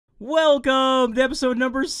Welcome to episode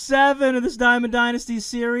number 7 of this Diamond Dynasty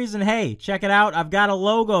series. And hey, check it out. I've got a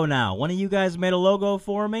logo now. One of you guys made a logo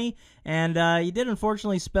for me. And you did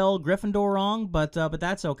unfortunately spell Gryffindor wrong, but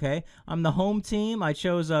that's okay. I'm the home team. I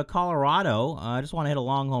chose Colorado. I just want to hit a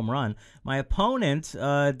long home run. My opponent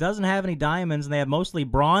doesn't have any diamonds, and they have mostly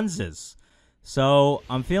bronzes. So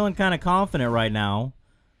I'm feeling kind of confident right now.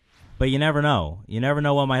 But you never know. You never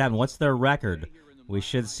know what might happen. What's their record? We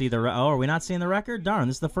should see the... Oh, are we not seeing the record? Darn,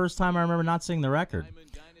 this is the first time I remember not seeing the record.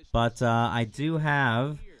 But I do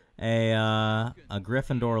have a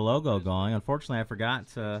Gryffindor logo going. Unfortunately, I forgot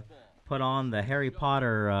to put on the Harry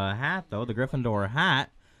Potter hat, though, the Gryffindor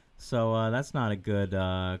hat. So that's not a good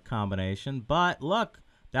combination. But look,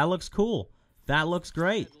 that looks cool. That looks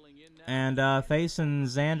great. And facing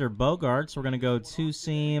Xander Bogaerts, we're going to go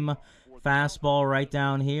two-seam... fastball right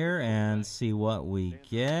down here and see what we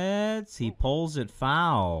get. He pulls it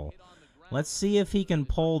foul. Let's see if he can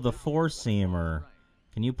pull the four-seamer.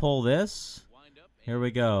 Can you pull this? Here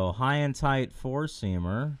we go. High and tight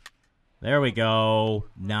four-seamer. There we go.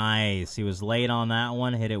 Nice. He was late on that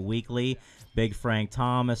one. Hit it weakly. Big Frank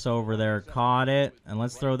Thomas over there caught it. And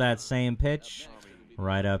let's throw that same pitch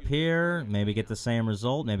right up here. Maybe get the same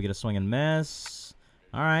result. Maybe get a swing and miss.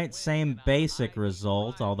 All right, same basic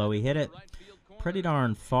result, although he hit it pretty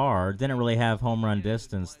darn far. Didn't really have home run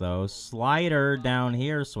distance, though. Slider down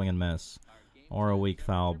here, swing and miss. Or a weak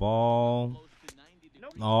foul ball.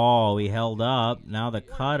 Oh, he held up. Now the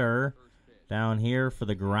cutter down here for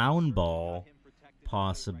the ground ball,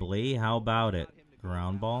 possibly. How about it?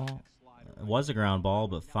 Ground ball? It was a ground ball,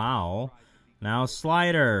 but foul. Now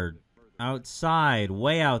slider outside,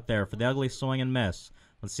 way out there for the ugly swing and miss.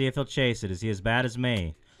 Let's see if he'll chase it. Is he as bad as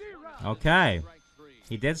me? Okay.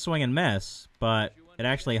 He did swing and miss, but it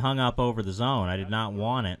actually hung up over the zone. I did not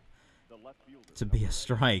want it to be a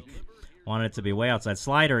strike. Wanted it to be way outside.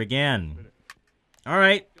 Slider again. All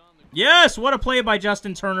right. Yes! What a play by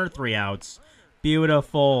Justin Turner. 3 outs.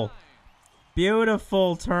 Beautiful.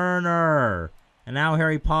 Beautiful Turner. And now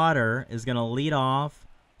Harry Potter is going to lead off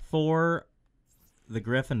for the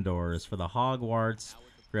Gryffindors, for the Hogwarts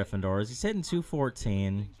Gryffindors. He's hitting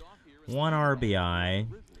 .214, 1 RBI.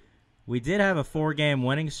 We did have a 4-game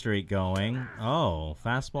winning streak going. Oh,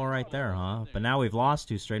 fastball right there, huh? But now we've lost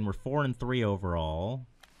 2 straight, and we're 4-3 overall.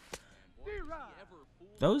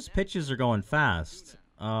 Those pitches are going fast.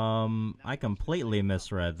 I completely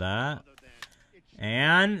misread that.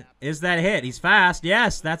 And is that a hit? He's fast.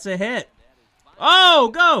 Yes, that's a hit.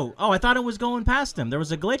 Oh, go! Oh, I thought it was going past him. There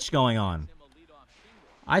was a glitch going on.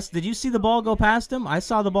 Did you see the ball go past him? I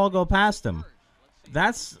saw the ball go past him.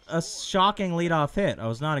 That's a shocking leadoff hit. I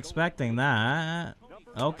was not expecting that.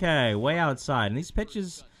 Okay, way outside. And these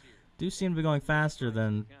pitches do seem to be going faster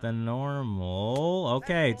than normal.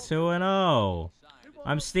 Okay, 2-0.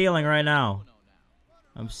 I'm stealing right now.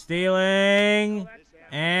 I'm stealing.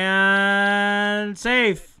 And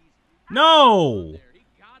safe. No!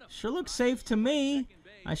 Sure looks safe to me.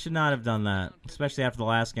 I should not have done that, especially after the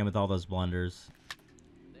last game with all those blunders.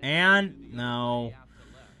 And, no,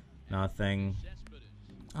 nothing.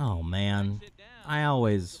 Oh, man. I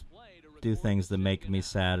always do things that make me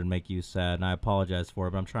sad and make you sad, and I apologize for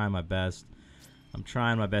it, but I'm trying my best. I'm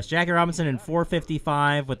trying my best. Jackie Robinson in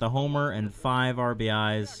 .455 with the homer and 5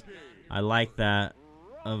 RBIs. I like that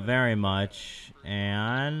very much.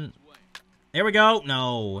 And here we go.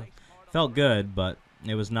 No. Felt good, but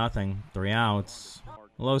it was nothing. 3 outs.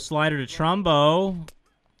 Low slider to Trumbo.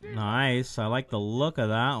 Nice. I like the look of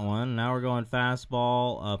that one. Now we're going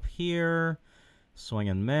fastball up here. Swing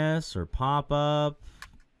and miss or pop up.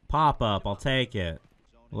 Pop up. I'll take it.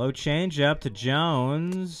 Low changeup to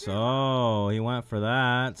Jones. Oh, he went for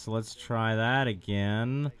that. So let's try that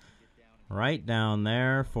again. Right down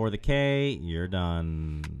there for the K. You're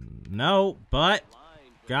done. No, but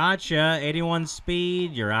gotcha. 81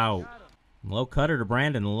 speed. You're out. Low cutter to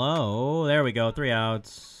Brandon Lowe. There we go. 3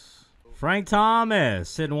 outs. Frank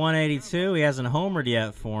Thomas hitting 182. He hasn't homered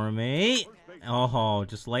yet for me. Oh,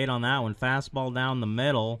 just late on that one. Fastball down the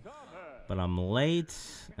middle. But I'm late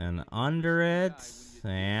and under it.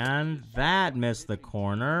 And that missed the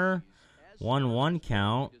corner. 1-1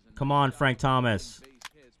 count. Come on, Frank Thomas.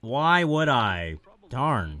 Why would I?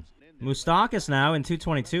 Darn. Moustakas now in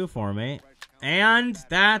 .222 for me. And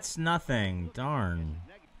that's nothing. Darn.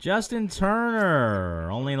 Justin Turner,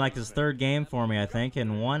 only like his 3rd game for me, I think,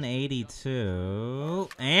 in 182.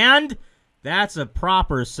 And that's a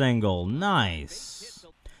proper single. Nice.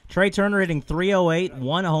 Trey Turner hitting .308,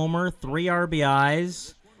 1 homer, 3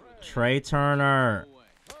 RBIs. Trey Turner.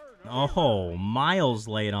 Oh, miles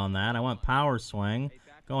late on that. I went power swing.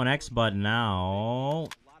 Going X button now.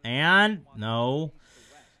 And no.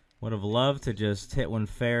 Would have loved to just hit one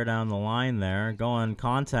fair down the line there. Going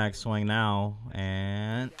contact swing now.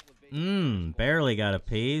 And, barely got a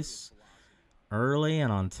piece. Early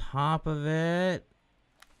and on top of it.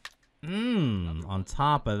 On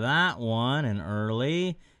top of that one and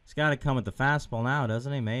early. He's got to come with the fastball now,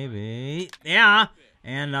 doesn't he? Maybe. Yeah.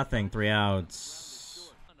 And nothing. 3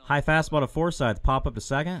 outs. High fastball to Forsythe. Pop up to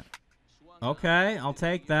second. Okay, I'll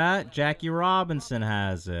take that. Jackie Robinson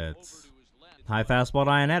has it. High fastball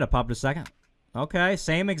to Ionetta. Pop to second. Okay,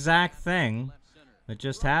 same exact thing. It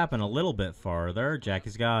just happened a little bit farther.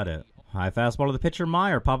 Jackie's got it. High fastball to the pitcher,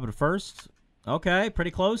 Meyer. Pop up to first. Okay,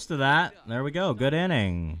 pretty close to that. There we go. Good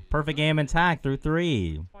inning. Perfect game intact through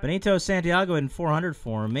 3. Benito Santiago in 400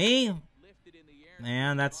 for me.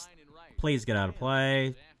 And that's... Please get out of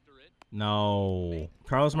play. No.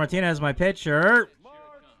 Carlos Martinez, my pitcher.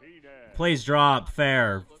 Please drop.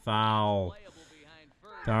 Fair. Foul.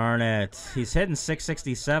 Darn it. He's hitting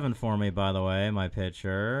 667 for me, by the way, my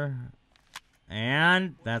pitcher.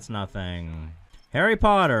 And that's nothing. Harry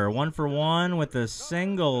Potter, 1 for 1 with a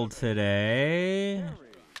single today.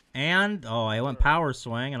 And, oh, I went power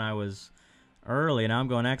swing, and I was early. Now I'm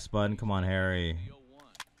going X button. Come on, Harry.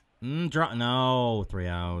 Drop. No, 3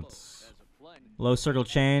 outs. Low circle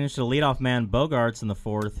change to leadoff man Bogarts in the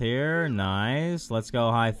 4th here. Nice. Let's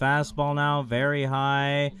go high fastball now. Very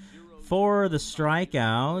high for the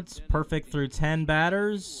strikeouts. Perfect through 10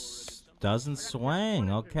 batters. Doesn't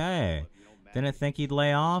swing. Okay. Didn't think he'd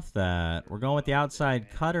lay off that. We're going with the outside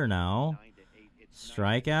cutter now.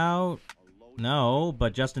 Strikeout. No,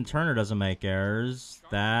 but Justin Turner doesn't make errors.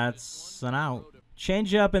 That's an out.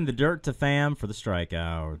 Change up in the dirt to Pham for the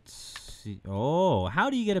strikeout. Oh, how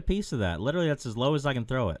do you get a piece of that? Literally, that's as low as I can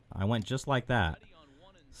throw it. I went just like that.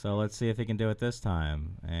 So let's see if he can do it this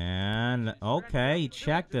time. And, okay, he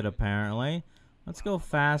checked it apparently. Let's go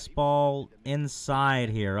fastball inside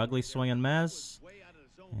here. Ugly swing and miss.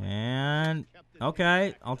 And,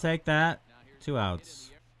 okay, I'll take that. 2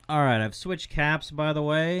 outs. All right, I've switched caps, by the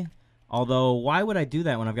way. Although, why would I do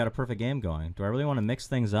that when I've got a perfect game going? Do I really want to mix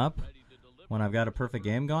things up when I've got a perfect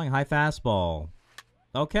game going? High fastball.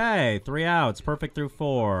 Okay, 3 outs. Perfect through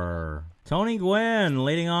 4. Tony Gwynn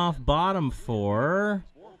leading off bottom 4.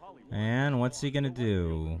 And what's he going to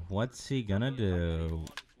do? What's he going to do?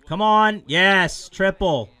 Come on. Yes,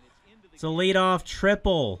 triple. It's a leadoff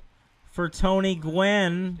triple for Tony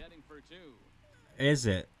Gwynn. Is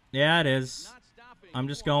it? Yeah, it is. I'm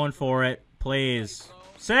just going for it. Please.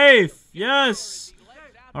 Safe. Yes.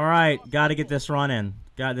 All right. Got to get this run in.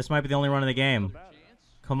 God, this might be the only run of the game.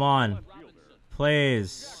 Come on.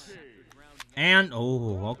 Please. And,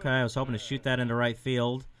 oh, okay. I was hoping to shoot that into right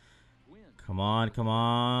field. Come on, come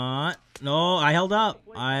on. No, I held up.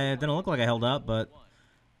 I didn't look like I held up, but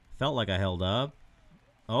felt like I held up.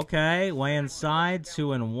 Okay, way inside,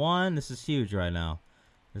 2-1. This is huge right now.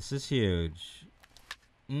 This is huge.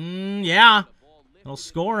 Yeah. It'll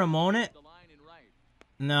score him, won't it?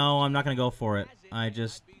 No, I'm not going to go for it.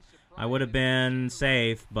 I would have been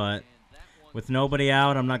safe, but with nobody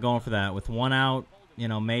out, I'm not going for that. With 1 out, you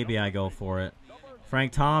know, maybe I go for it.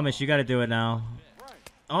 Frank Thomas, you got to do it now.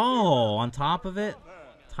 Oh, on top of it.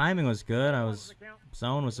 Timing was good.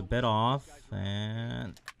 Zone was a bit off.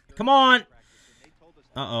 And come on.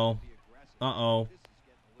 Uh-oh. Uh-oh.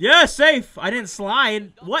 Yeah, safe. I didn't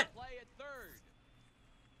slide. What?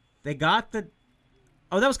 They got the...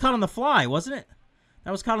 Oh, that was caught on the fly, wasn't it?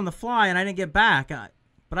 That was caught on the fly, and I didn't get back.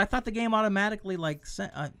 But I thought the game automatically, like...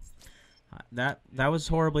 that was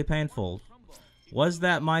horribly painful. Was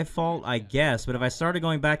that my fault? I guess. But if I started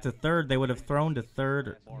going back to third, they would have thrown to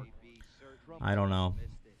third. I don't know.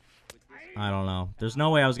 I don't know. There's no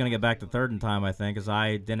way I was going to get back to third in time, I think, because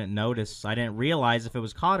I didn't notice. I didn't realize if it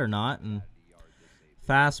was caught or not. And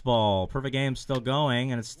fastball. Perfect game still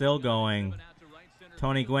going, and it's still going.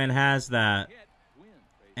 Tony Gwynn has that.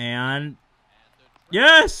 And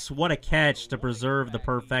yes! What a catch to preserve the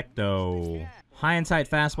perfecto. High and tight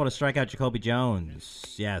fastball to strike out Jacoby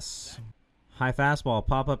Jones. Yes. High fastball,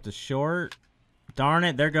 pop up to short. Darn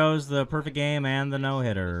it, there goes the perfect game and the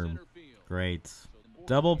no-hitter. Great.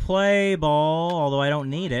 Double play ball, although I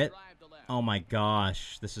don't need it. Oh my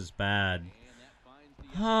gosh, this is bad.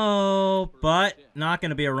 Oh, but not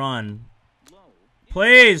going to be a run.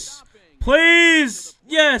 Please! Please!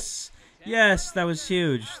 Yes! Yes, that was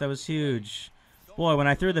huge. That was huge. Boy, when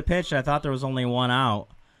I threw the pitch, I thought there was only 1 out.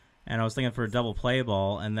 And I was thinking for a double play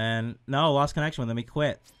ball. And then, no, lost connection with him. He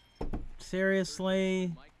quit.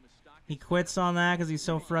 Seriously? He quits on that because he's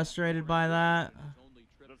so frustrated by that?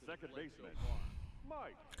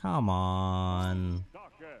 Come on.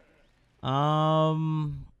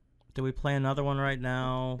 Do we play another one right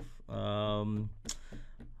now?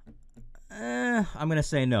 I'm going to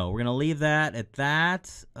say no. We're going to leave that at that.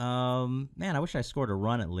 Man, I wish I scored a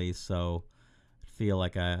run at least, so I feel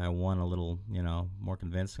like I won a little, more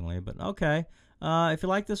convincingly. But okay. If you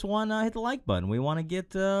like this one, hit the like button. We want to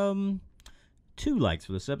get 2 likes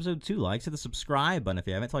for this episode. 2 likes. Hit the subscribe button if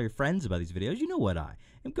you haven't. Tell your friends about these videos. You know what I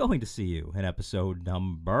am going to see you in episode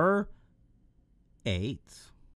number 8.